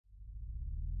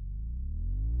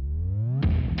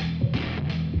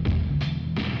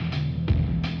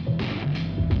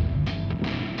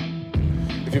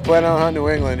If you plan on hunting New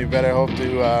England, you better hope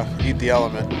to eat the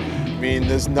element. I mean,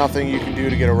 there's nothing you can do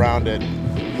to get around it.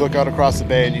 You look out across the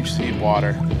bay and you see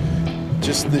water.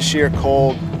 Just the sheer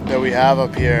cold that we have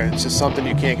up here, it's just something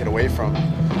you can't get away from.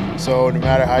 So no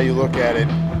matter how you look at it,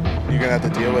 you're gonna have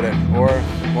to deal with it. Or,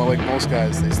 well, like most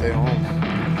guys, they stay home.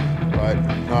 But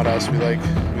not us, we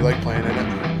like playing in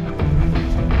it.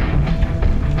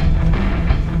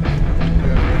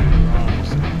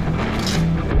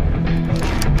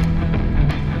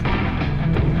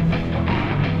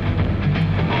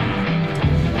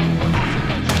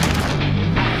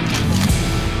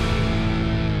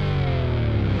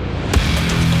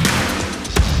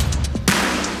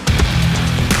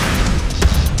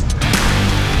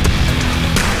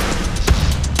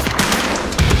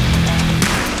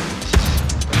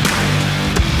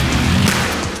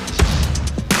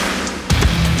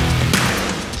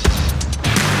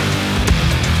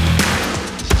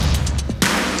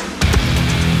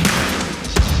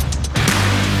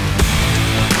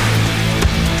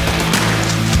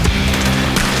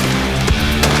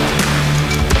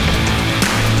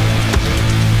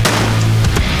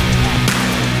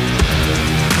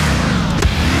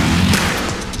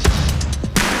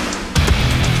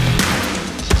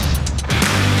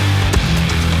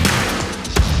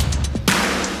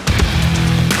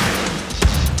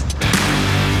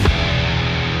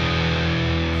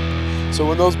 So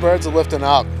when those birds are lifting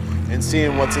up and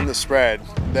seeing what's in the spread,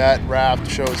 that raft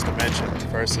shows dimension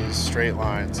versus straight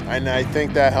lines. And I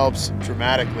think that helps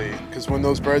dramatically, because when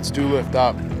those birds do lift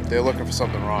up, they're looking for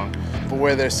something wrong. But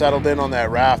where they're settled in on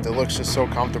that raft, it looks just so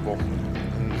comfortable.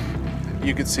 And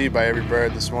you could see by every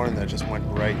bird this morning that just went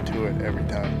right to it every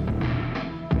time.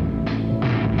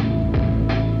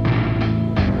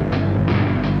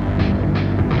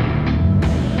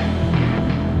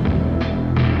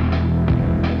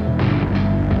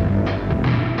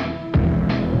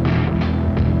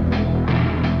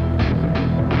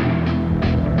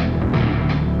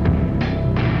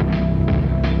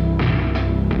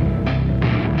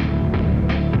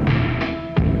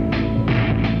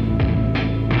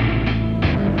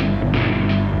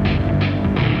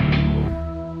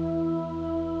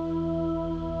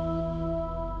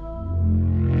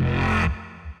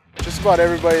 Just about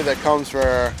everybody that comes for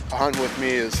a hunt with me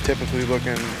is typically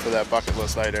looking for that bucket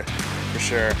list eider, for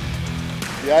sure.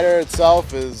 The eider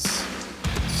itself is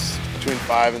between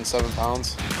 5 and 7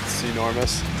 pounds. It's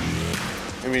enormous.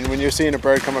 I mean, when you're seeing a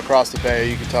bird come across the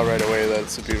bay, you can tell right away that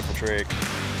it's a beautiful drake.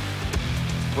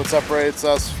 What separates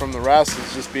us from the rest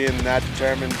is just being that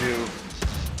determined to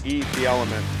eat the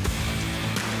element.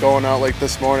 Going out like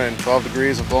this morning, 12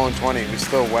 degrees and blowing 20, we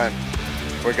still went.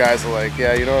 Where guys are like,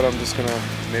 yeah, you know what, I'm just gonna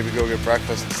maybe go get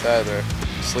breakfast instead or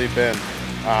sleep in.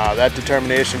 That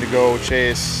determination to go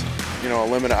chase, you know, a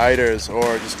limit of eiders,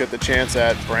 or just get the chance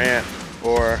at brant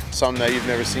or something that you've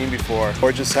never seen before,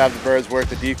 or just have the birds work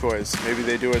the decoys. Maybe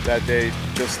they do it that day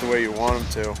just the way you want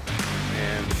them to,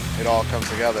 and it all comes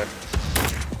together.